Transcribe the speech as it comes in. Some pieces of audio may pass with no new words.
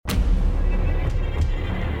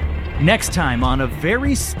Next time on a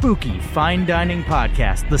very spooky fine dining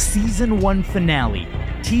podcast, the season 1 finale,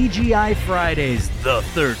 TGI Fridays the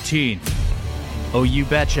 13th. Oh, you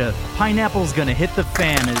betcha, pineapple's gonna hit the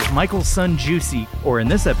fan as Michael's son Juicy, or in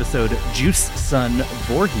this episode, Juice son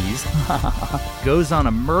Voorhees, goes on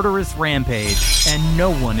a murderous rampage, and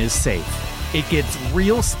no one is safe. It gets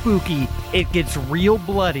real spooky, it gets real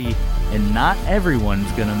bloody, and not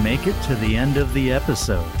everyone's gonna make it to the end of the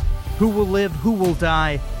episode. Who will live, who will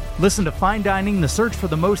die? Listen to Fine Dining, the search for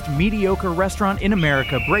the most mediocre restaurant in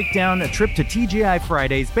America, break down a trip to TGI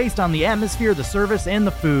Fridays based on the atmosphere, the service, and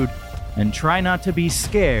the food, and try not to be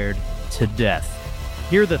scared to death.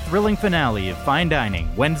 Hear the thrilling finale of Fine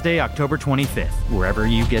Dining, Wednesday, October 25th, wherever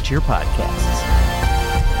you get your podcasts.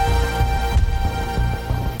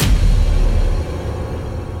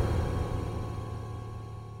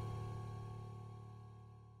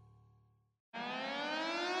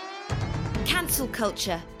 Cancel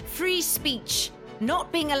culture, free speech,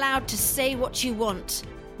 not being allowed to say what you want,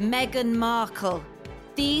 Meghan Markle.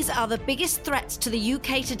 These are the biggest threats to the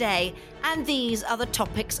UK today, and these are the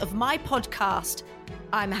topics of my podcast.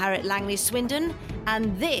 I'm Harriet Langley Swindon,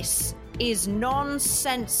 and this is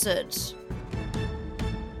Non-Censored.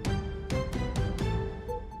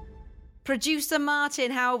 Producer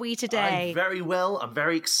Martin, how are we today? I'm very well. I'm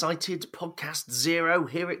very excited. Podcast 0,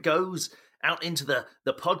 here it goes. Out into the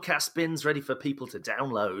podcast bins, ready for people to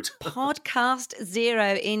download. Podcast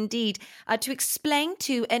 0, indeed. To explain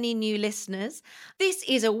to any new listeners, this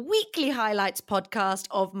is a weekly highlights podcast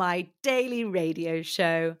of my daily radio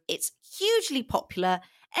show. It's hugely popular.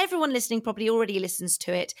 Everyone listening probably already listens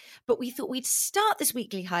to it. But we thought we'd start this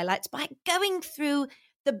weekly highlights by going through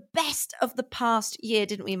the best of the past year,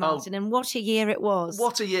 didn't we, Martin? And what a year it was.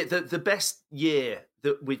 What a year. The best year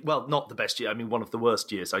that we, well, not the best year. I mean, one of the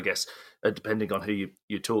worst years, I guess, depending on who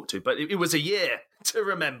you talk to. But it was a year to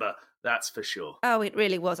remember. That's for sure. Oh, it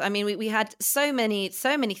really was. I mean, we had so many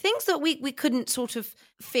things that we couldn't sort of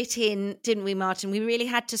fit in, didn't we, Martin? We really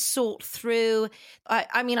had to sort through.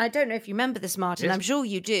 I mean, I don't know if you remember this, Martin. Yes. I'm sure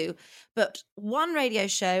you do. But one radio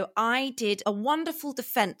show, I did a wonderful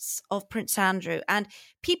defence of Prince Andrew. And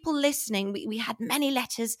people listening, we had many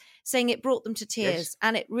letters saying it brought them to tears. Yes.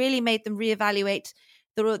 And it really made them reevaluate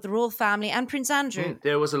the royal family and Prince Andrew.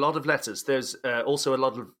 There was a lot of letters. There's also a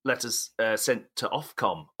lot of letters sent to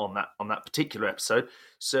Ofcom on that particular episode.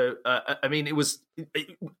 So I mean, it was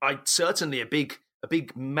certainly a big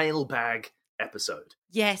mailbag episode.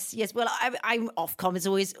 Yes. Well, I'm Ofcom is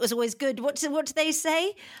always good. What do they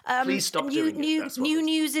say? Please stop doing it. New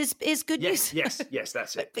news is good news. Yes,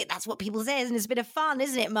 that's it. But that's what people say, and it's a bit of fun,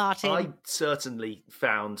 isn't it, Martin? I certainly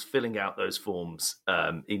found filling out those forms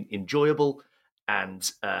enjoyable.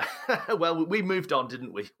 And, well, we moved on,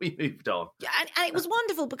 didn't we? We moved on. Yeah, and it was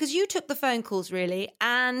wonderful because you took the phone calls, really,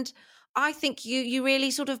 and I think you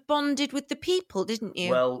really sort of bonded with the people, didn't you?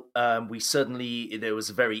 Well, there was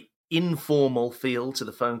a very informal feel to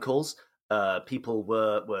the phone calls. People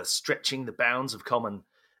were stretching the bounds of common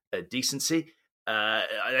decency.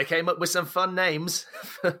 They came up with some fun names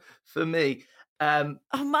for me.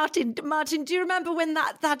 Martin, do you remember when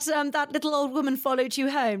that little old woman followed you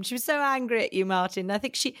home? She was so angry at you, Martin. I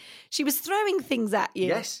think she was throwing things at you.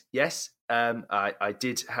 Yes. I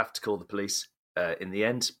did have to call the police in the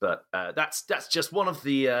end, but that's just one of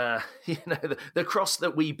the the cross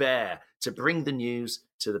that we bear to bring the news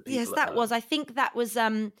to the people. Yes, that was. I think that was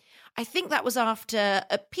after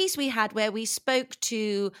a piece we had where we spoke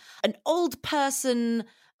to an old person.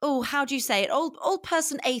 Oh, how do you say it? Old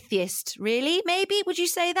person atheist, really? Maybe? Would you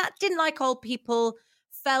say that? Didn't like old people,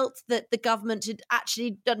 felt that the government had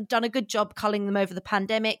actually done a good job culling them over the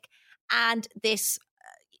pandemic. And this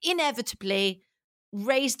inevitably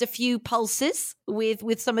raised a few pulses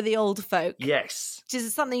with some of the old folk. Yes. Which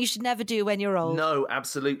is something you should never do when you're old. No,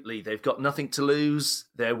 absolutely. They've got nothing to lose.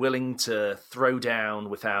 They're willing to throw down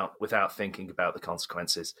without thinking about the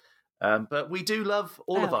consequences. But we do love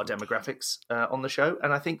all of our demographics on the show,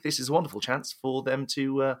 and I think this is a wonderful chance for them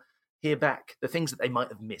to hear back the things that they might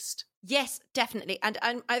have missed. Yes, definitely. And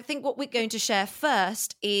I think what we're going to share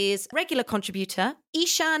first is regular contributor,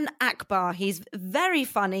 Ishan Akbar. He's very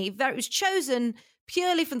funny, was chosen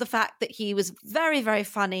purely from the fact that he was very, very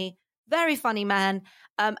funny man,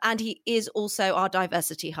 and he is also our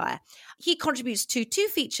diversity hire. He contributes to 2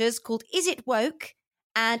 features called Is It Woke?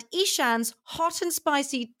 And Ishan's hot and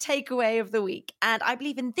spicy takeaway of the week. And I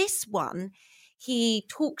believe in this one, he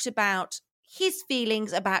talked about his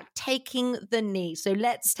feelings about taking the knee. So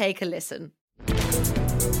let's take a listen.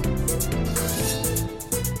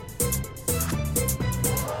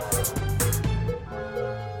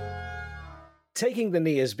 taking the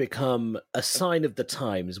knee has become a sign of the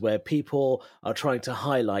times where people are trying to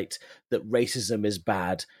highlight that racism is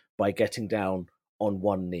bad by getting down on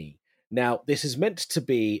one knee. Now, this is meant to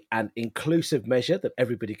be an inclusive measure that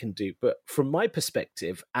everybody can do, but from my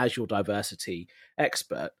perspective, as your diversity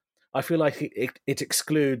expert, I feel like it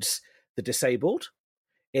excludes the disabled,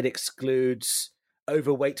 it excludes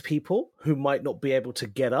overweight people who might not be able to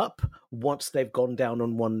get up once they've gone down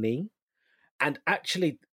on one knee. And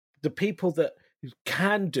actually, the people that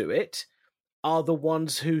can do it are the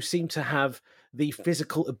ones who seem to have the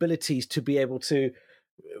physical abilities to be able to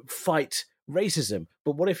fight racism.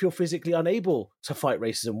 But what if you're physically unable to fight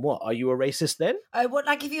racism? What, are you a racist then? What,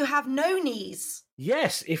 like if you have no knees?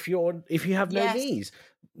 Yes, if you have no knees.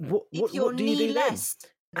 What do you do then?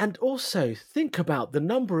 And also, think about the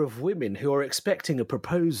number of women who are expecting a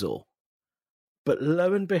proposal, but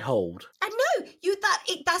lo and behold... I know!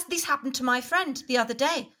 This happened to my friend the other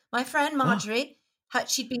day. My friend Marjorie,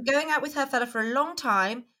 she'd been going out with her fella for a long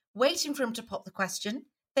time, waiting for him to pop the question.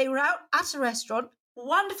 They were out at a restaurant,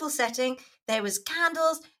 wonderful setting, there was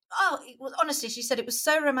candles. Honestly, she said it was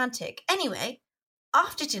so romantic. Anyway,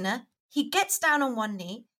 after dinner, he gets down on one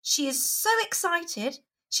knee. She is so excited.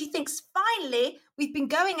 She thinks, finally, we've been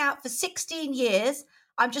going out for 16 years.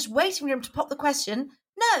 I'm just waiting for him to pop the question.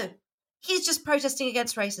 No, he's just protesting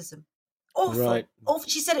against racism. Awful. Right. Awful.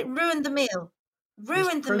 She said it ruined the meal.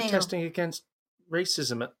 Protesting against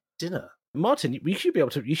racism at dinner. Martin, you should be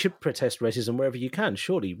able to. You should protest racism wherever you can.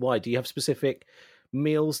 Surely, why? Do you have specific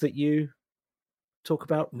meals that you talk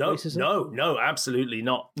about racism? No, absolutely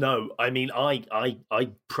not. No, I mean, I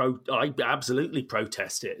absolutely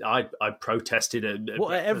protest it. I protested at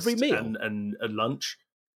every meal and at lunch.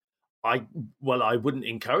 I wouldn't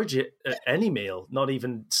encourage it at any meal, not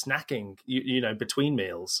even snacking, between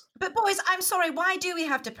meals. But boys, I'm sorry, why do we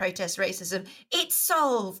have to protest racism? It's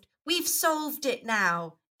solved. We've solved it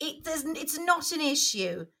now. It's not an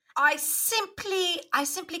issue. I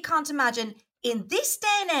simply can't imagine in this day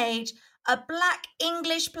and age a black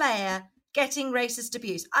English player getting racist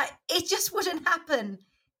abuse. It just wouldn't happen.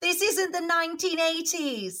 This isn't the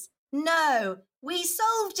 1980s. No, we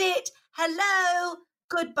solved it. Hello.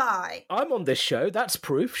 Goodbye. I'm on this show. That's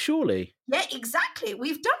proof, surely. Yeah, exactly.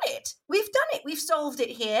 We've done it. We've solved it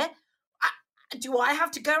here. Do I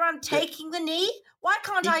have to go around taking the knee? Why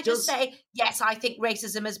can't I just say, yes, I think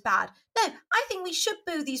racism is bad? No, I think we should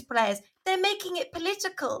boo these players. They're making it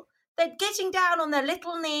political. They're getting down on their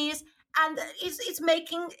little knees, and it's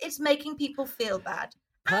making people feel bad.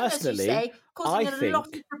 Personally, and, as you say, causing a lot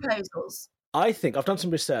of proposals. I think I've done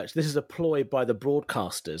some research. This is a ploy by the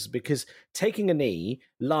broadcasters because taking a knee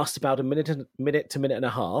lasts about a minute to minute and a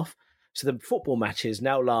half. So the football matches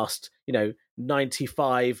now last,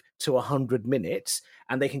 95 to 100 minutes,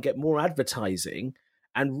 and they can get more advertising.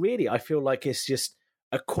 And really, I feel like it's just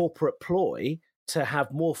a corporate ploy to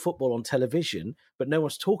have more football on television, but no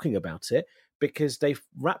one's talking about it because they've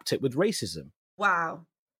wrapped it with racism. Wow.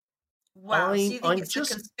 So you think it's a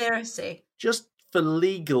conspiracy? Just for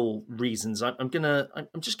legal reasons, I'm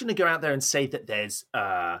just gonna go out there and say that there's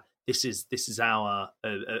this is our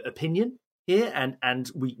opinion here,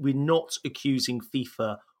 and we're not accusing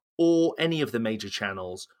FIFA or any of the major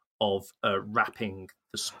channels of wrapping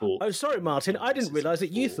the sport. Oh, sorry, Martin, I didn't realise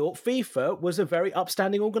that you thought FIFA was a very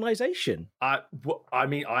upstanding organisation. I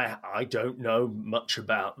mean, I don't know much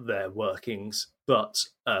about their workings, but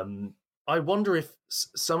I wonder if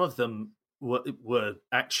some of them were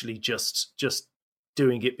actually just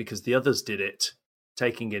doing it because the others did it,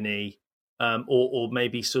 taking a knee, or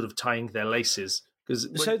maybe sort of tying their laces.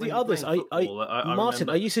 Martin,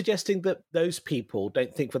 are you suggesting that those people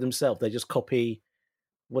don't think for themselves? They just copy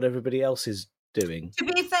what everybody else is doing? To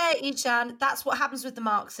be fair, Ishan, that's what happens with the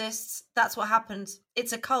Marxists. That's what happens.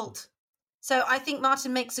 It's a cult. So I think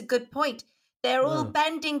Martin makes a good point. They're all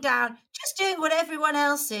bending down, just doing what everyone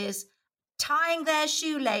else is, tying their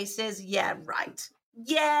shoelaces. Yeah, right.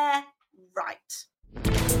 Yeah, right.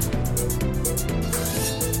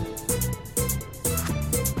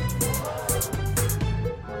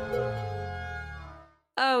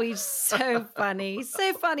 Oh, he's so funny. He's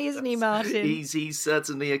so funny, isn't he, Martin? He's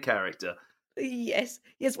certainly a character. Yes.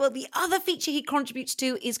 Well, the other feature he contributes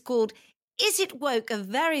to is called Is It Woke? A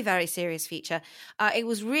very, very serious feature. It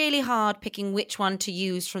was really hard picking which one to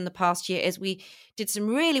use from the past year, as we did some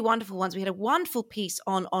really wonderful ones. We had a wonderful piece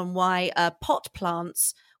on why pot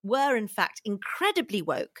plants were, in fact, incredibly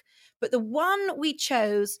woke. But the one we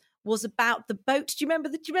chose was about the boat. Do you remember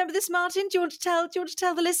this, Martin? Do you want to tell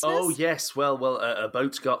the listeners? Oh yes, well, a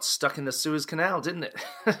boat got stuck in the Suez Canal, didn't it?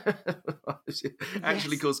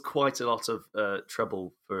 Actually, caused quite a lot of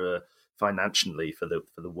trouble for financially for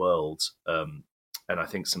the world and I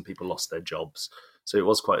think some people lost their jobs. So it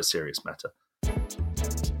was quite a serious matter.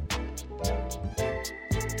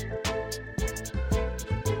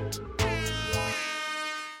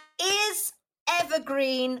 Is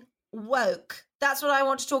Evergreen woke? That's what I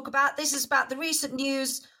want to talk about. This is about the recent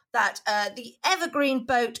news that the Evergreen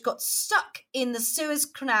boat got stuck in the Suez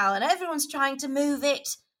Canal and everyone's trying to move it.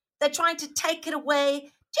 They're trying to take it away.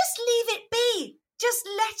 Just leave it be. Just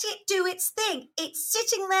let it do its thing. It's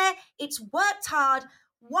sitting there. It's worked hard.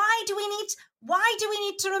 Why do we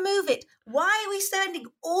need to remove it? Why are we spending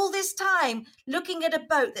all this time looking at a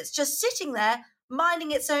boat that's just sitting there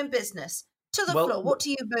minding its own business? To the floor. What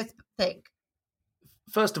do you both think?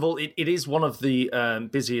 First of all, it is one of the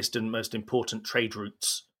busiest and most important trade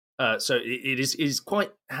routes. So it is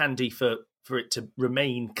quite handy for it to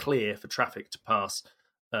remain clear for traffic to pass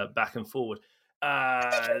back and forward.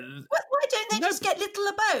 Why don't they just get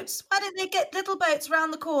littler boats? Why don't they get little boats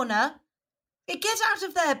round the corner? They get out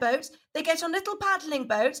of their boats. They get on little paddling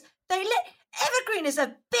boats. Evergreen is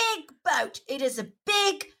a big boat. It is a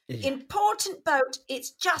big, important boat.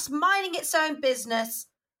 It's just minding its own business.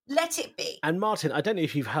 Let it be. And Martin, I don't know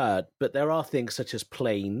if you've heard, but there are things such as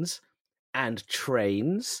planes and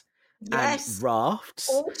trains and rafts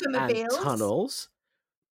automobiles and tunnels.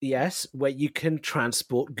 Yes, where you can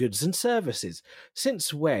transport goods and services.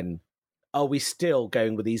 Since when are we still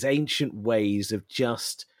going with these ancient ways of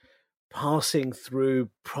just passing through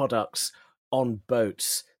products on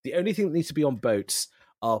boats? The only thing that needs to be on boats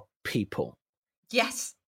are people.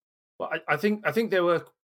 Yes. Well, I think there were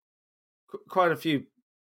quite a few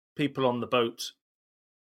people on the boat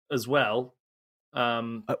as well.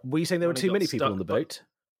 Were you saying there were too many people on the boat?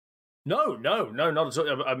 No, not at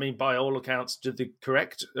all. I mean, by all accounts, the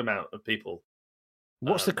correct amount of people.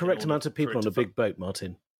 What's the correct amount of people on a big boat,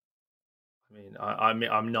 Martin? I mean,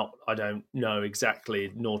 I don't know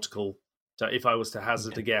exactly nautical. So if I was to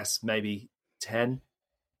hazard a guess, maybe 10.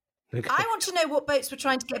 Okay. I want to know what boats were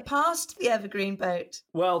trying to get past the Evergreen boat.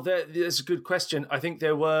 Well, there's a good question. I think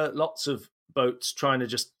there were lots of boats trying to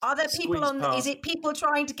just. Are there people on? Past. Is it people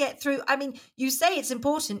trying to get through? I mean, you say it's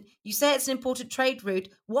important. You say it's an important trade route.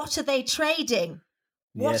 What are they trading?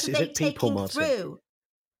 What are they taking through?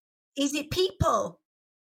 Is it people?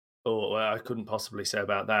 Oh, well, I couldn't possibly say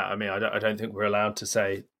about that. I mean, I don't think we're allowed to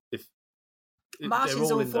say if.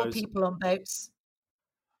 Martin's all for people on boats.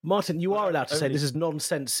 Martin, you are allowed to say this is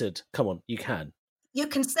non-censored. Come on, you can. You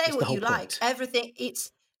can say what you like. Everything. It's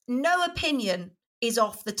no opinion is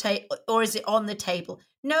off the table, or is it on the table?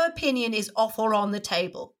 No opinion is off or on the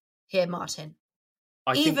table here, Martin.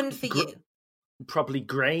 Even for you. Probably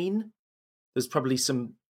grain. There's probably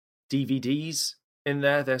some DVDs in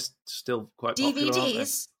there. They're still quite popular.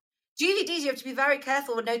 DVDs? DVDs, you have to be very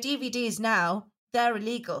careful. No, DVDs now, they're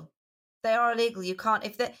illegal. They are illegal. You can't.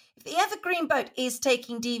 If the Evergreen boat is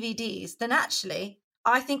taking DVDs, then actually,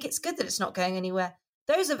 I think it's good that it's not going anywhere.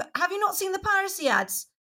 Have you not seen the piracy ads,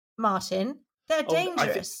 Martin? They're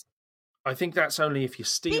dangerous. I think that's only if you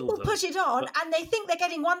steal them. People put it on and they think they're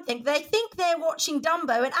getting one thing. They think they're watching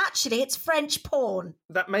Dumbo, and actually, it's French porn.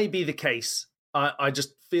 That may be the case. I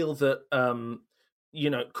just feel that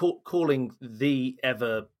calling the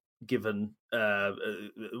Ever Given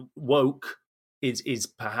woke. Is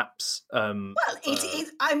perhaps it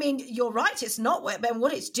is. I mean, you're right. It's not. But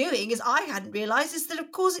what it's doing is, I hadn't realised, is that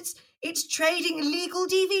of course it's trading illegal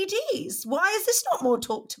DVDs. Why is this not more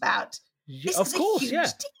talked about? This is a huge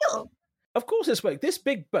deal. Of course, it's woke. This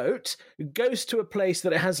big boat goes to a place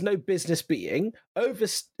that it has no business being.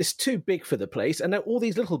 It's too big for the place, and all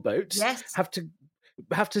these little boats have to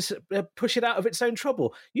push it out of its own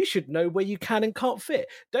trouble. You should know where you can and can't fit.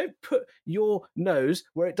 Don't put your nose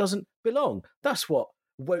where it doesn't belong. That's what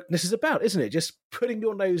wokeness is about, isn't it? Just putting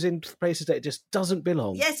your nose in places that it just doesn't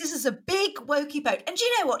belong. Yes, this is a big wokey boat. And do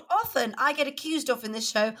you know what? Often I get accused of in this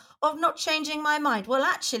show of not changing my mind. Well,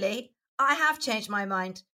 actually, I have changed my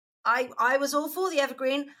mind. I was all for the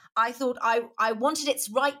Evergreen. I thought I wanted its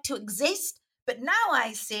right to exist, but now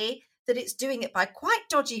I see that it's doing it by quite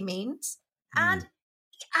dodgy means. And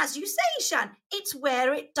as you say, Shan, it's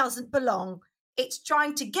where it doesn't belong. It's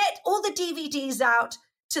trying to get all the DVDs out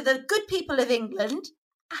to the good people of England,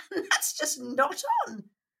 and that's just not on.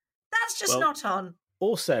 That's just not on.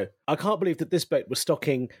 Also, I can't believe that this boat was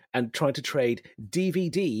stocking and trying to trade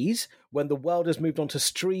DVDs when the world has moved on to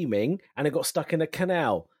streaming and it got stuck in a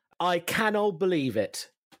canal. I cannot believe it.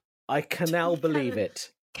 I cannot believe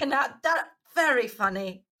it. That very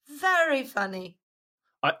funny. Very funny.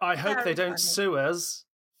 I hope they don't sue us.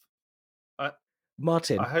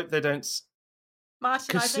 Martin. I hope they don't.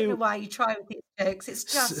 Martin, I don't know why you try with these jokes. It's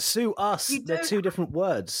just sue us. They're two different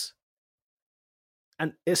words.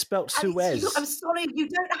 And it's spelt Suez. I'm sorry,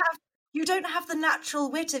 you don't have the natural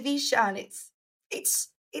wit of Ishan.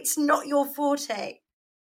 It's not your forte.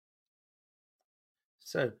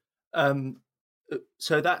 So,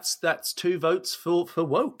 that's 2 votes for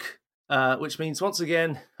woke, which means once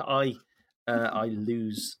again I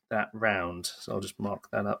lose that round. So I'll just mark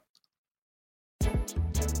that up.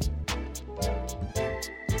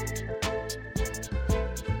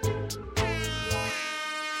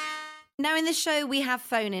 Now, in this show, we have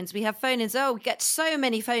phone-ins. Oh, we get so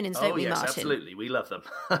many phone-ins, don't we, Martin? Absolutely. We love them.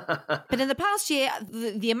 But in the past year,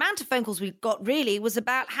 the amount of phone calls we got really was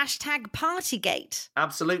about #Partygate.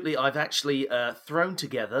 Absolutely. I've actually thrown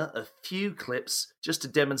together a few clips just to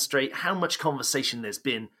demonstrate how much conversation there's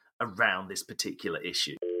been around this particular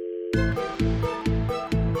issue. The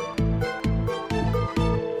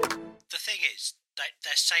thing is,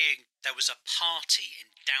 they're saying there was a party in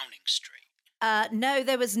Downing Street. No,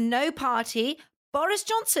 there was no party. Boris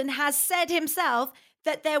Johnson has said himself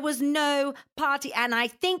that there was no party, and I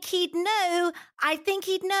think he'd know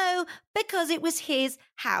because it was his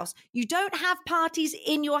house. You don't have parties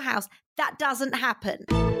in your house. That doesn't happen.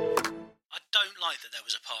 I don't like that there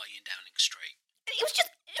was a party in Downing Street. It was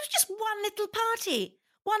just one little party.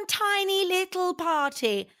 One tiny little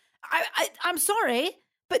party. I'm sorry,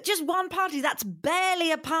 but just one party, that's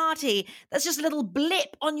barely a party. That's just a little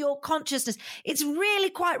blip on your consciousness. It's really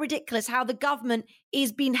quite ridiculous how the government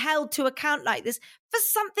is being held to account like this for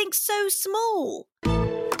something so small.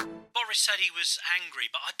 Boris said he was angry,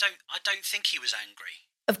 but I don't think he was angry.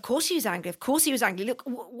 Of course he was angry. Look,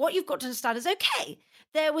 what you've got to understand is, okay,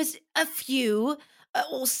 there was a few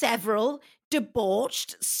or several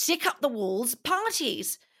debauched, stick up the walls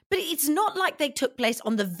parties. But it's not like they took place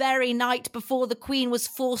on the very night before the Queen was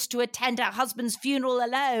forced to attend her husband's funeral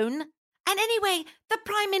alone. And anyway, the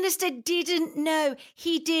Prime Minister didn't know.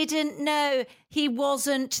 He didn't know. He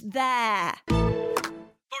wasn't there.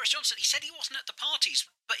 Boris Johnson, he said he wasn't at the parties,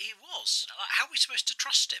 but he was. How are we supposed to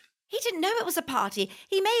trust him? He didn't know it was a party.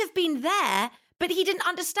 He may have been there, but he didn't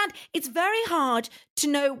understand. It's very hard to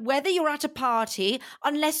know whether you're at a party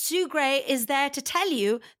unless Sue Gray is there to tell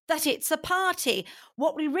you that it's a party.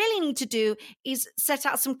 What we really need to do is set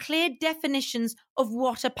out some clear definitions of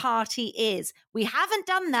what a party is. We haven't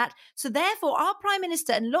done that, so therefore our Prime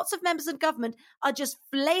Minister and lots of members of government are just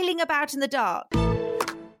flailing about in the dark.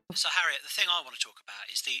 So, Harriet, the thing I want to talk about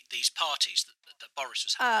is these parties that Boris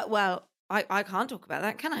was having. Well, I can't talk about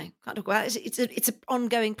that, can I? Can't talk about it. It's an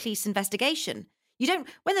ongoing police investigation.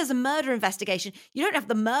 When there's a murder investigation, you don't have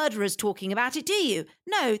the murderers talking about it, do you?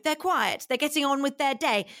 No, they're quiet. They're getting on with their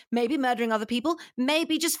day. Maybe murdering other people,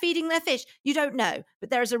 maybe just feeding their fish. You don't know.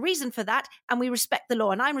 But there is a reason for that, and we respect the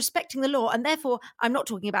law. And I'm respecting the law, and therefore I'm not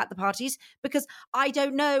talking about the parties because I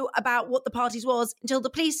don't know about what the parties was until the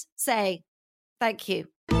police say. Thank you.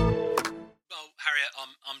 Well, Harriet,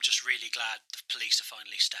 I'm just really glad the police are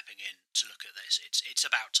finally stepping in to look at this. It's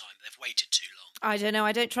about time. They've waited too long. I don't know.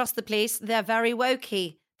 I don't trust the police. They're very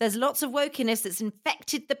wokey. There's lots of wokeness that's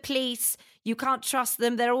infected the police. You can't trust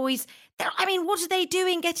them. What are they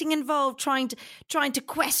doing getting involved, trying to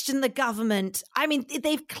question the government? I mean,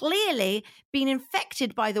 they've clearly been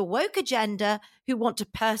infected by the woke agenda who want to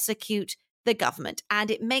persecute the government.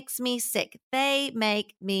 And it makes me sick. They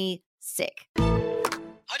make me sick.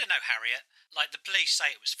 I don't know, Harriet. Like, the police say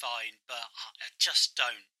it was fine, but I just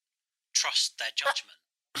don't trust their judgment.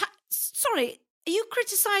 Sorry, are you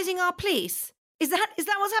criticising our police? Is that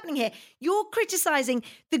what's happening here? You're criticising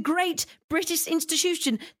the great British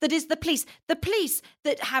institution that is the police. The police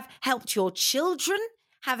that have helped your children,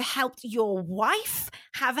 have helped your wife,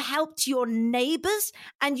 have helped your neighbours,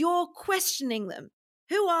 and you're questioning them.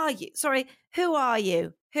 Who are you? Sorry, who are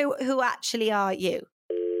you? Who actually are you?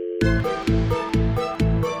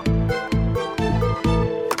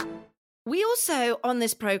 We also, on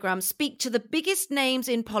this programme, speak to the biggest names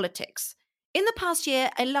in politics. In the past year,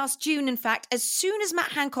 and last June, in fact, as soon as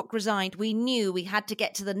Matt Hancock resigned, we knew we had to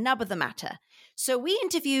get to the nub of the matter. So we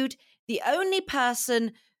interviewed the only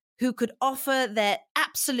person who could offer their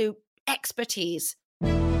absolute expertise.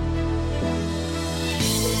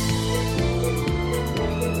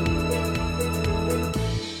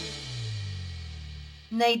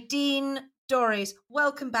 Nadine Dorries,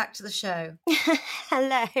 welcome back to the show.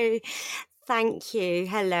 Hello, thank you.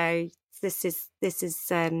 Hello, this is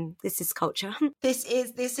culture. This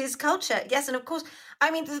is culture. Yes, and of course,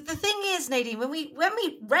 I mean the thing is, Nadine, when we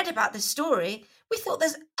read about this story, we thought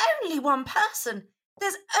there's only one person.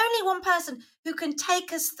 There's only one person who can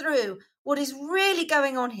take us through what is really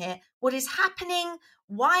going on here, what is happening,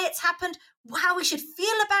 why it's happened, how we should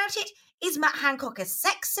feel about it. Is Matt Hancock a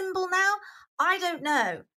sex symbol now? I don't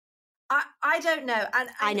know. I don't know. And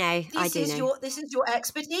I know. I do know. This is your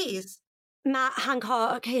expertise. Matt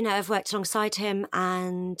Hancock, I've worked alongside him,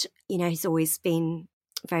 and, he's always been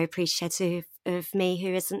very appreciative of me,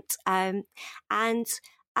 who isn't. And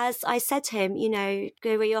as I said to him,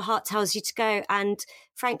 go where your heart tells you to go. And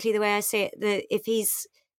frankly, the way I see it, that if he's,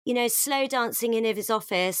 slow dancing in his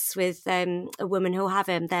office with a woman who'll have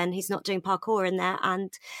him, then he's not doing parkour in there.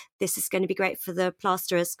 And this is going to be great for the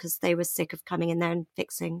plasterers because they were sick of coming in there and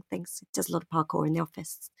fixing things. He does a lot of parkour in the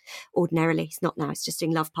office. Ordinarily, he's not now. He's just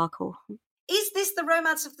doing love parkour. Is this the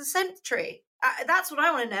romance of the century? That's what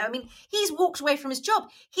I want to know. I mean, he's walked away from his job.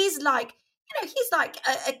 He's like, he's like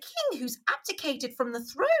a king who's abdicated from the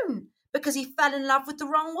throne because he fell in love with the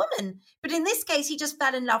wrong woman. But in this case, he just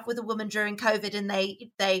fell in love with a woman during COVID, and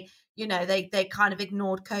they kind of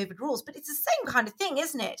ignored COVID rules. But it's the same kind of thing,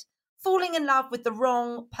 isn't it? Falling in love with the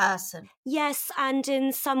wrong person. Yes, and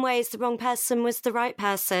in some ways, the wrong person was the right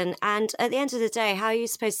person. And at the end of the day, how are you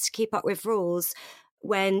supposed to keep up with rules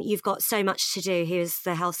when you've got so much to do? He was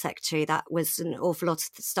the health secretary. That was an awful lot of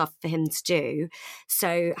stuff for him to do.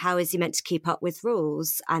 So how is he meant to keep up with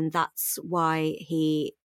rules? And that's why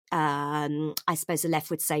he, I suppose the left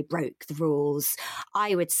would say, broke the rules.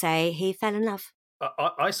 I would say he fell in love.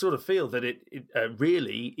 I sort of feel that it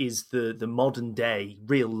really is the modern day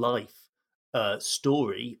real life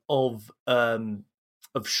story of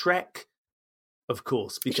Shrek, of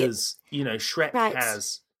course, because Shrek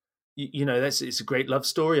has it's a great love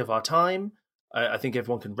story of our time. I think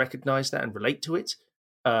everyone can recognise that and relate to it.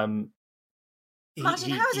 Martin,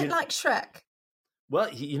 how is it like Shrek? Well,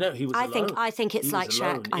 he was alone. I think it's like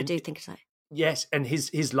Shrek. I do think it's like. Yes, and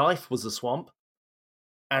his life was a swamp.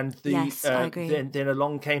 And yes, I agree. Then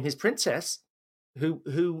along came his princess,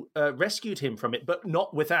 who rescued him from it, but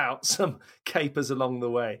not without some capers along the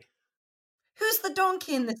way. Who's the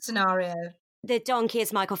donkey in this scenario? The donkey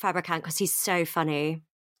is Michael Fabricant because he's so funny.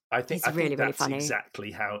 I think that's really funny.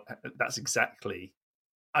 Exactly how. That's exactly.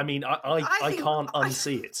 I mean, I can't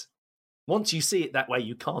unsee it. Once you see it that way,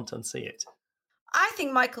 you can't unsee it. I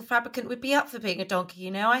think Michael Fabricant would be up for being a donkey.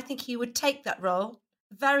 I think he would take that role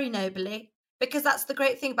very nobly. Because that's the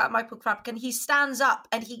great thing about Michael Fabricant. He stands up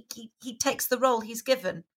and he takes the role he's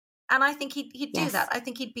given. And I think he'd do that. I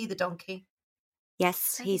think he'd be the donkey.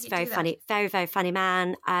 Yes, he's very funny. Very, very funny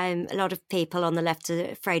man. A lot of people on the left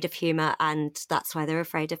are afraid of humour, and that's why they're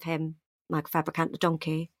afraid of him, Michael Fabricant, the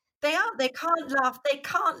donkey. They are. They can't laugh. They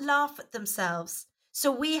can't laugh at themselves.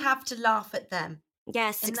 So we have to laugh at them.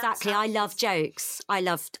 Yes, exactly. I love jokes. I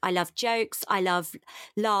love jokes. I love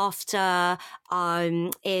laughter.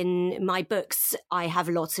 In my books, I have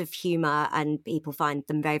a lot of humour and people find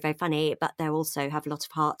them very, very funny, but they also have a lot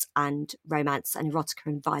of heart and romance and erotica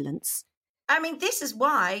and violence. I mean, this is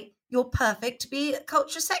why you're perfect to be a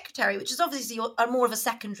culture secretary, which is obviously more of a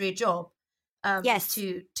secondary job. Yes,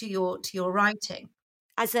 to your writing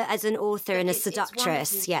as an author and a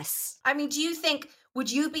seductress. Yes. I mean, do you think? Would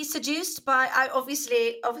you be seduced by?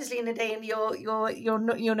 Obviously, Nadine,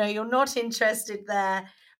 you're not interested there.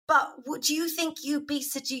 But would you think you'd be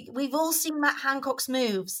seduced? We've all seen Matt Hancock's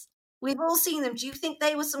moves. We've all seen them. Do you think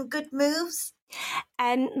they were some good moves?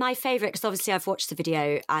 My favourite, because obviously I've watched the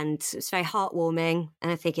video and it's very heartwarming,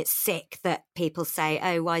 and I think it's sick that people say,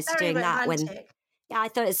 "Oh, why is he doing that?" When I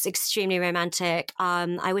thought it was extremely romantic.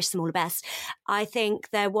 I wish them all the best. I think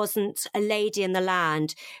there wasn't a lady in the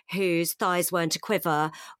land whose thighs weren't a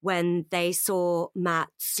quiver when they saw Matt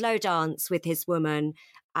slow dance with his woman.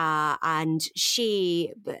 And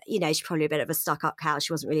she, she's probably a bit of a stuck-up cow.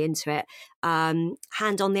 She wasn't really into it.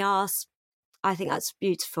 Hand on the arse. I think that's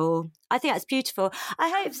beautiful. I hope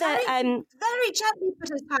that... very gently put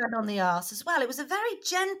his hand on the arse as well. It was a very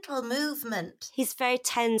gentle movement. He's a very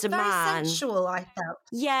tender very man. Very sensual, I felt.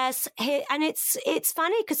 Yes, and it's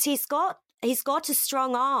funny because he's got a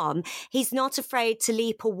strong arm. He's not afraid to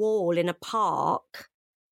leap a wall in a park,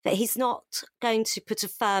 but he's not going to put a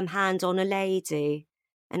firm hand on a lady.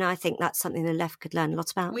 And I think that's something the left could learn a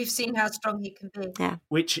lot about. We've seen how strong he can be. Yeah.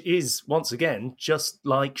 Which is, once again, just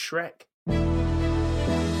like Shrek.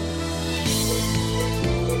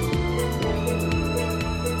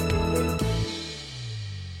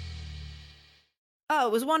 Oh,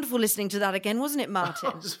 it was wonderful listening to that again, wasn't it, Martin?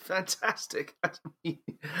 Oh, it was fantastic.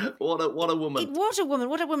 What a woman. What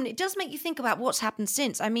a woman. It does make you think about what's happened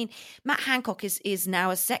since. I mean, Matt Hancock is now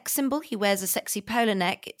a sex symbol. He wears a sexy polo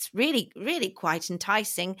neck. It's really, really quite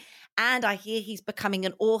enticing. And I hear he's becoming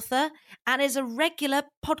an author and is a regular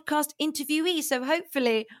podcast interviewee. So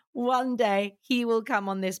hopefully one day he will come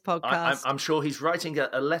on this podcast. I'm sure he's writing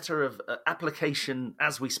a letter of application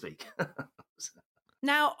as we speak.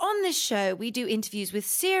 Now, on this show, we do interviews with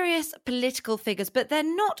serious political figures, but they're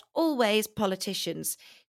not always politicians.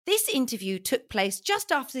 This interview took place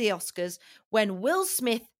just after the Oscars when Will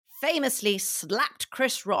Smith famously slapped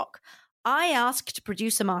Chris Rock. I asked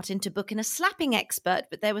producer Martin to book in a slapping expert,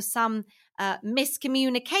 but there was some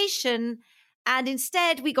miscommunication, and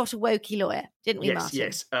instead we got a wokey lawyer, didn't we, Martin?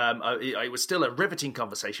 Yes. It was still a riveting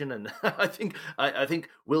conversation, and I think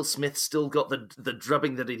Will Smith still got the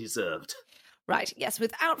drubbing that he deserved. Right, yes.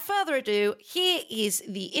 Without further ado, here is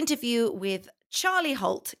the interview with Charlie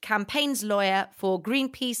Holt, campaigns lawyer for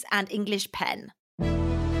Greenpeace and English Pen.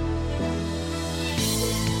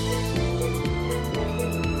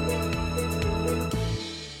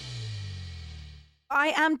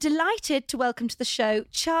 I am delighted to welcome to the show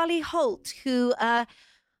Charlie Holt, who, how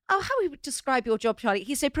would we describe your job, Charlie?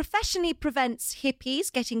 He professionally prevents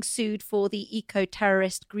hippies getting sued for the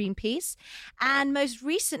eco-terrorist Greenpeace, and most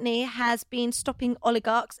recently has been stopping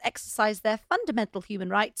oligarchs exercise their fundamental human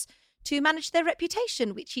rights to manage their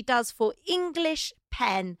reputation, which he does for English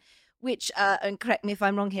Pen, which, and correct me if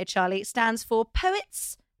I'm wrong here, Charlie, stands for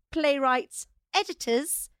poets, playwrights,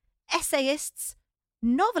 editors, essayists,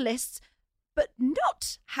 novelists, but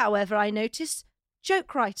not, however, I noticed,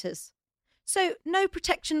 joke writers. So no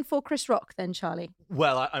protection for Chris Rock then, Charlie?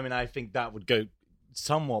 Well, I think that would go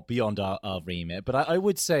somewhat beyond our remit, but I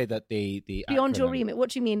would say that the beyond acronym... your remit. What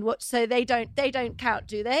do you mean? What? So they don't count,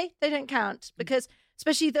 do they? They don't count because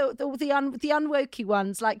especially the unwokey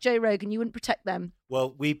ones like Joe Rogan, you wouldn't protect them.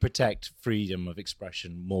 Well, we protect freedom of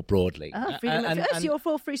expression more broadly. Freedom of expression. So you're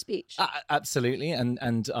for free speech. Absolutely,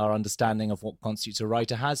 and our understanding of what constitutes a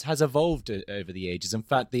writer has evolved over the ages. In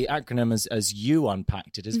fact, the acronym, as you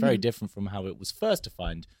unpacked it, is very different from how it was first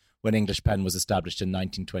defined when English Pen was established in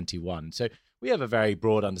 1921. So we have a very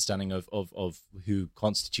broad understanding of who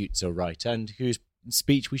constitutes a writer and whose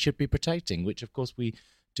speech we should be protecting, which, of course, we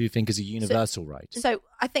do think is a universal right. So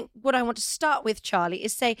I think what I want to start with, Charlie,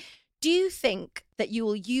 is say, do you think that you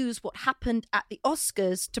will use what happened at the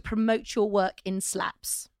Oscars to promote your work in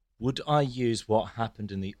slaps? Would I use what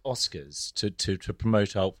happened in the Oscars to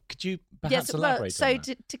promote our... Could you perhaps elaborate on that?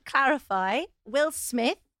 So to clarify, Will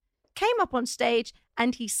Smith came up on stage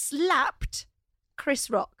and he slapped Chris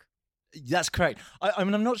Rock. That's correct. I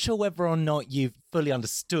mean, I'm not sure whether or not you've fully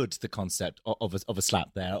understood the concept of a slap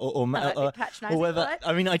there, or whether. Right?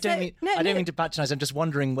 I mean, I don't mean to patronise. I'm just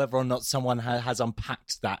wondering whether or not someone has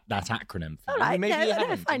unpacked that acronym. All right, maybe you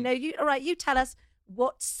haven't. I know you. All right, you tell us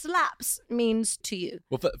what slaps means to you.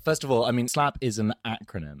 Well, first of all, I mean, slap is an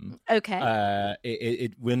acronym. Okay.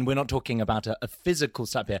 When we're not talking about a physical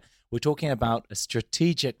slap here, we're talking about a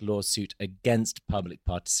strategic lawsuit against public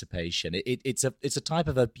participation. It's a type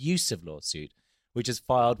of abusive lawsuit which is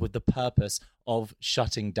filed with the purpose of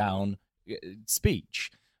shutting down speech.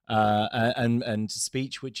 And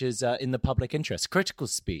speech which is in the public interest, critical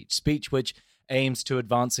speech which aims to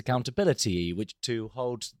advance accountability, which to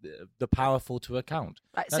hold the powerful to account.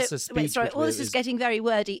 Right. That's so, a speech. Sorry, all this is getting very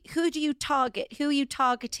wordy. Who do you target? Who are you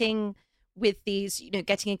targeting with these?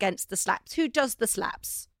 Getting against the slaps. Who does the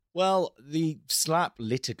slaps? Well, the slap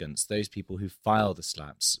litigants, those people who file the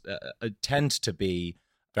slaps, tend to be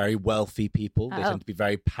very wealthy people. They tend to be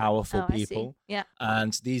very powerful people. Yeah.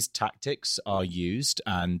 And these tactics are used,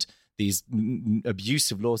 and these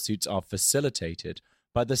abusive lawsuits are facilitated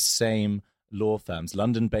by the same law firms,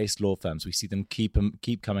 London-based law firms. We see them keep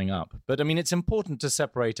coming up. But I mean, it's important to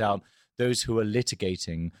separate out those who are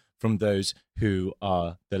litigating from those who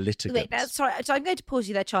are the litigants. Wait, sorry. So I'm going to pause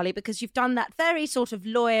you there, Charlie, because you've done that very sort of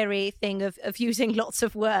lawyery thing of using lots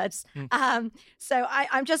of words. So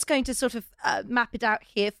I'm just going to sort of map it out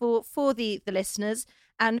here for the listeners.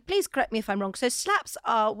 And please correct me if I'm wrong. So slaps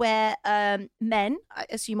are where men, I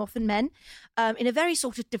assume often men, in a very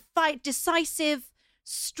sort of decisive,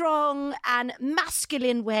 strong and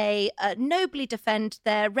masculine way, nobly defend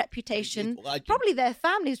their reputation, probably their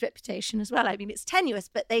family's reputation as well. I mean, it's tenuous,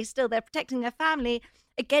 but they're protecting their family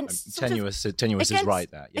against tenuous is right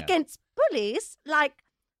there. Yeah. Against bullies, like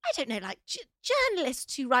I don't know, like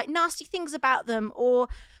journalists who write nasty things about them, or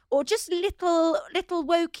just little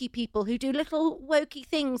wokey people who do little wokey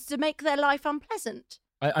things to make their life unpleasant.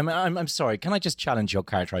 I'm sorry. Can I just challenge your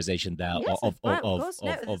characterization there of I'm all up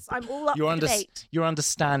for debate. Your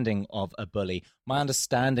understanding of a bully? My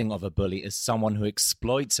understanding of a bully is someone who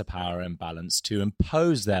exploits a power imbalance to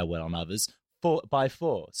impose their will on others by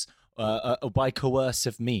force or by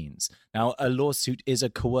coercive means. Now, a lawsuit is a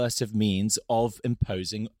coercive means of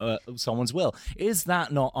imposing someone's will. Is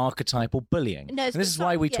that not archetypal bullying? No, and this is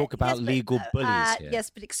why we talk about legal bullies here.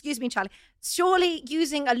 Yes, but excuse me, Charlie. Surely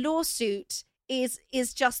using a lawsuit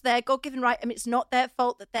is just their God-given right. I mean, it's not their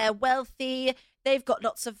fault that they're wealthy. they've got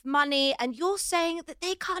lots of money, and you're saying that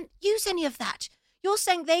they can't use any of that. You're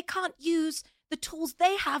saying they can't use the tools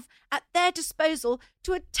they have at their disposal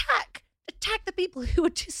to attack the people who are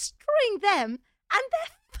destroying them and their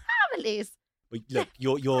families. But look,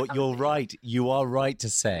 you're right. You are right to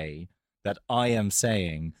say that I am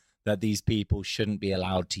saying that these people shouldn't be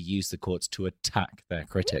allowed to use the courts to attack their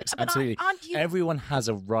critics. But Absolutely. aren't you... Everyone has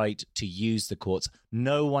a right to use the courts.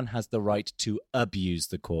 No one has the right to abuse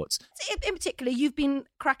the courts. In particular, you've been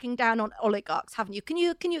cracking down on oligarchs, haven't you? Can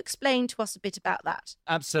you explain to us a bit about that?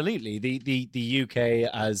 Absolutely. The UK,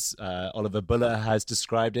 as Oliver Buller has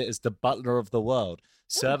described it, is the butler of the world,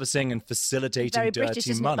 servicing and facilitating Very dirty British,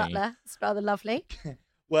 isn't money. it, butler? It's rather lovely.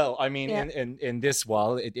 Well, I mean, in this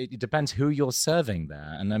world, it depends who you're serving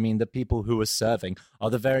there. And I mean, the people who are serving are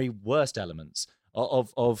the very worst elements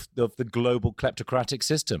of the global kleptocratic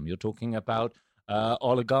system. You're talking about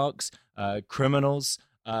oligarchs, criminals,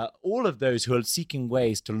 all of those who are seeking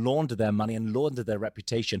ways to launder their money and launder their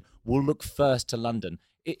reputation will look first to London.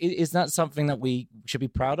 Is that something that we should be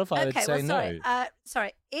proud of? I would say no.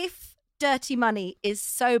 Sorry. If dirty money is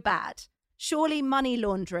so bad, surely money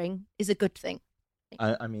laundering is a good thing.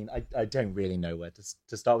 I mean, I don't really know where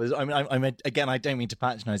to start with. I mean, again, I don't mean to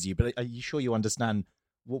patronize you, but are you sure you understand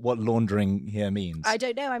what laundering here means? I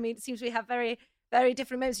don't know. I mean, it seems we have very, very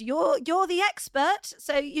different modes. You're the expert,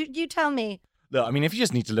 so you tell me. Look, I mean, if you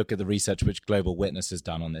just need to look at the research which Global Witness has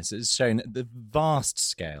done on this, it's shown the vast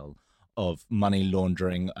scale of money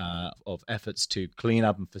laundering, of efforts to clean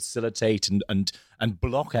up and facilitate and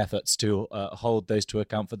block efforts to hold those to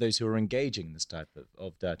account for those who are engaging in this type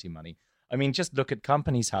of dirty money. I mean, just look at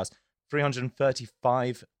Companies House.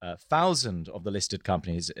 335,000 of the listed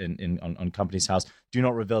companies on Companies House do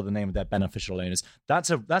not reveal the name of their beneficial owners. That's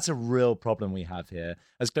a real problem we have here.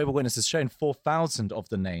 As Global Witness has shown, 4,000 of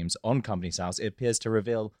the names on Companies House, it appears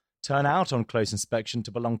to turn out on close inspection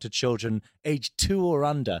to belong to children aged 2 or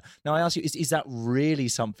under. Now, I ask you, is that really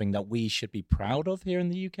something that we should be proud of here in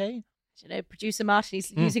the UK? You know, producer Martin,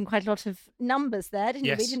 he's using quite a lot of numbers there, didn't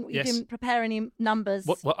you? You didn't prepare any numbers.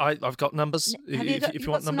 What I've got numbers. If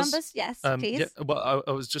you want some numbers? Yes, please. Yeah, well,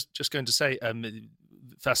 I was just going to say,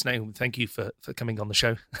 fascinating. Thank you for coming on the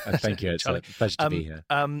show. Thank you. It's a pleasure to be here.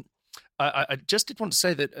 I just did want to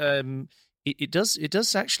say that it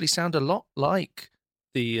does actually sound a lot like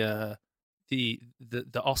the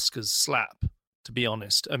Oscars slap. To be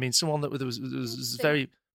honest, I mean, someone that was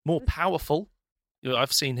very more powerful.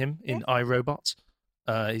 I've seen him in iRobot.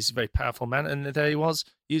 He's a very powerful man, and there he was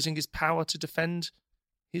using his power to defend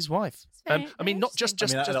his wife. I mean, not just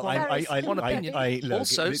one opinion.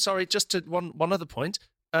 Also, sorry, just to one other point.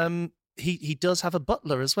 He does have a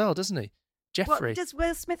butler as well, doesn't he? Jeffrey. What, does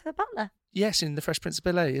Will Smith have a butler? Yes, in The Fresh Prince of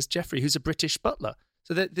Bel-Air is Jeffrey, who's a British butler.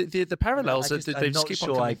 So the parallels they just keep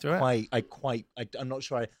on coming throughout. I'm not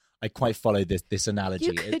sure I quite follow this analogy.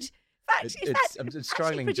 You could. I'm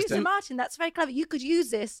struggling. Producer Martin, that's very clever. You could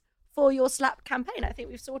use this for your slap campaign. I think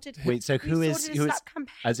we've sorted. Wait, so who is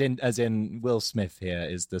as in Will Smith here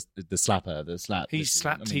is the slapper, the slap. He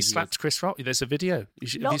slapped Chris Rock. There's a video.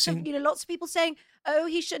 Lots of people saying, "Oh,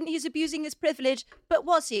 he shouldn't. He's abusing his privilege." But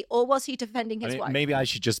was he, or was he defending his wife? Maybe I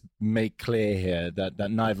should just make clear here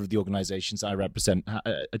that neither of the organisations I represent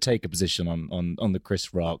take a position on the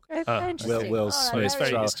Chris Rock. Will Smith.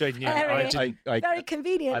 Very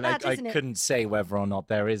convenient. And I couldn't say whether or not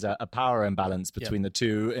there is a power imbalance between the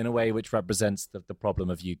two in a way which represents the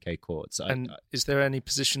problem of UK courts. And is there any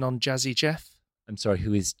position on Jazzy Jeff? I'm sorry,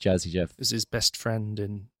 who is Jazzy Jeff? Is his best friend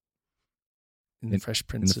in the Fresh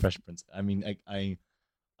Prince. In the Fresh Prince. I mean, I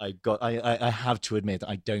have to admit,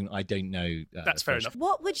 I don't know. That's fair enough.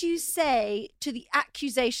 What would you say to the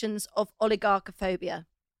accusations of oligarchophobia?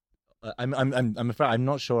 I'm afraid I'm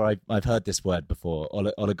not sure I've heard this word before.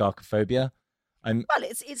 Oligarchophobia. Well,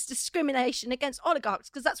 it's discrimination against oligarchs,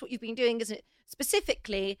 because that's what you've been doing, isn't it?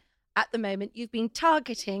 Specifically, at the moment, you've been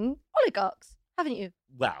targeting oligarchs, haven't you?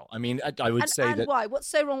 Well, I mean, I would say that. And why? What's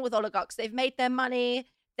so wrong with oligarchs? They've made their money.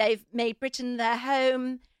 They've made Britain their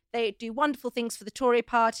home. They do wonderful things for the Tory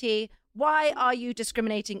party. Why are you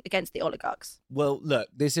discriminating against the oligarchs? Well, look,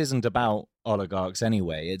 this isn't about oligarchs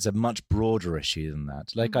anyway. It's a much broader issue than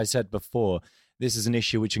that. Like I said before, this is an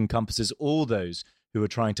issue which encompasses all those who are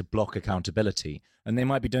trying to block accountability. And they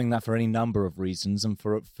might be doing that for any number of reasons and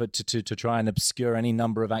to try and obscure any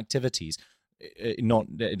number of activities. Not,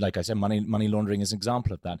 like I said, money laundering is an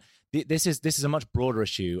example of that. This is a much broader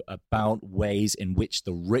issue about ways in which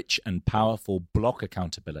the rich and powerful block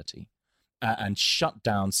accountability and shut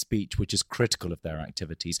down speech which is critical of their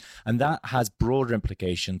activities. And that has broader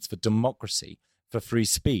implications for democracy, for free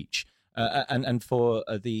speech. and for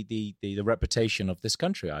the reputation of this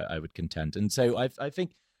country, I would contend. And so I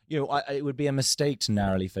think, it would be a mistake to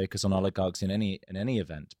narrowly focus on oligarchs in any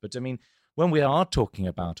event. But I mean, when we are talking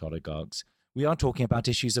about oligarchs, we are talking about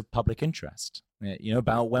issues of public interest.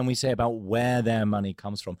 About when we say about where their money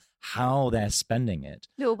comes from, how they're spending it.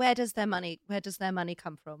 No, where does their money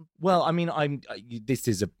come from? Well, I mean, this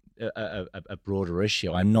is a broader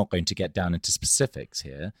issue. I'm not going to get down into specifics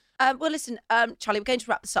here. Well, listen, Charlie, we're going to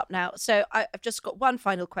wrap this up now. So I've just got one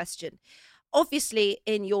final question. Obviously,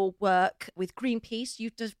 in your work with Greenpeace,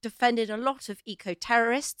 you've defended a lot of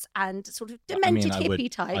eco-terrorists and sort of demented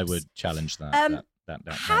hippie types. I would challenge that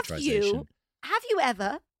characterization. Have you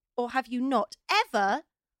ever, or have you not ever,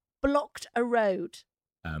 blocked a road?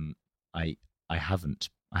 I haven't.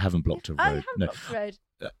 I haven't blocked a road. I haven't blocked a road.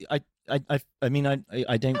 I mean,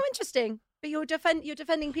 I don't. How interesting. But you're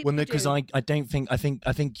defending people. Well, no, because I don't think. I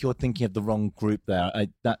think you're thinking of the wrong group there.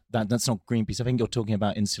 That's not Greenpeace. I think you're talking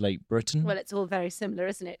about Insulate Britain. Well, it's all very similar,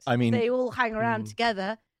 isn't it? I mean, they all hang around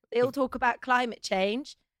together. They all talk about climate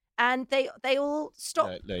change, and they all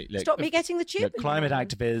stop me getting the tube. Climate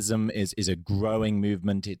activism is a growing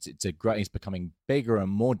movement. It's becoming bigger and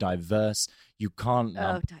more diverse. You can't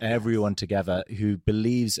lump everyone together who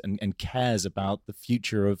believes and cares about the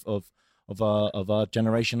future of our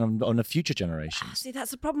generation on the future generations. See,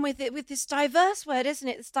 that's the problem with this diverse word, isn't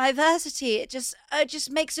it? This diversity. It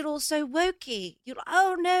just makes it all so wokey. You're like,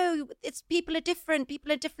 oh no, people are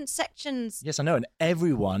different sections. Yes, I know, and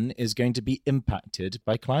everyone is going to be impacted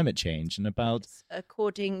by climate change and about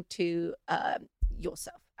according to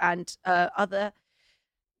yourself and other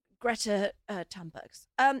Greta Thunbergs.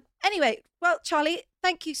 Anyway, well, Charlie,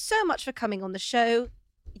 thank you so much for coming on the show.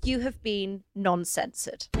 You have been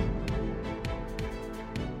non-censored.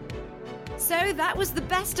 So that was the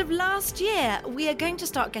best of last year. We are going to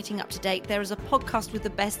start getting up to date. There is a podcast with the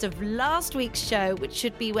best of last week's show, which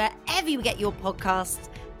should be wherever you get your podcasts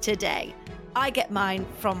today. I get mine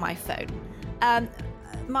from my phone.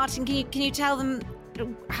 Martin, can you tell them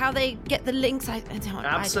how they get the links?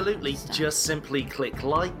 Absolutely. Just simply click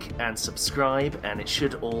like and subscribe, and it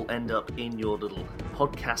should all end up in your little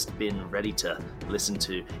podcast bin ready to listen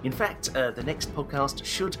to. In fact, the next podcast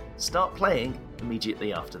should start playing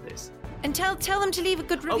immediately after this. And tell them to leave a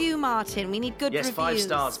good review, Martin. We need good reviews. Yes, 5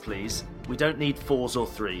 stars, please. We don't need 4s or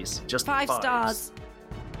 3s. Just 5 5s. stars.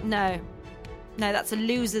 No, that's a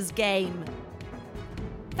loser's game.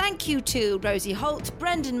 Thank you to Rosie Holt,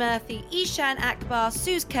 Brendan Murphy, Ishan Akbar,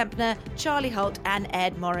 Suze Kempner, Charlie Holt, and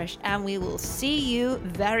Ed Morrish. And we will see you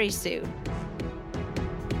very soon.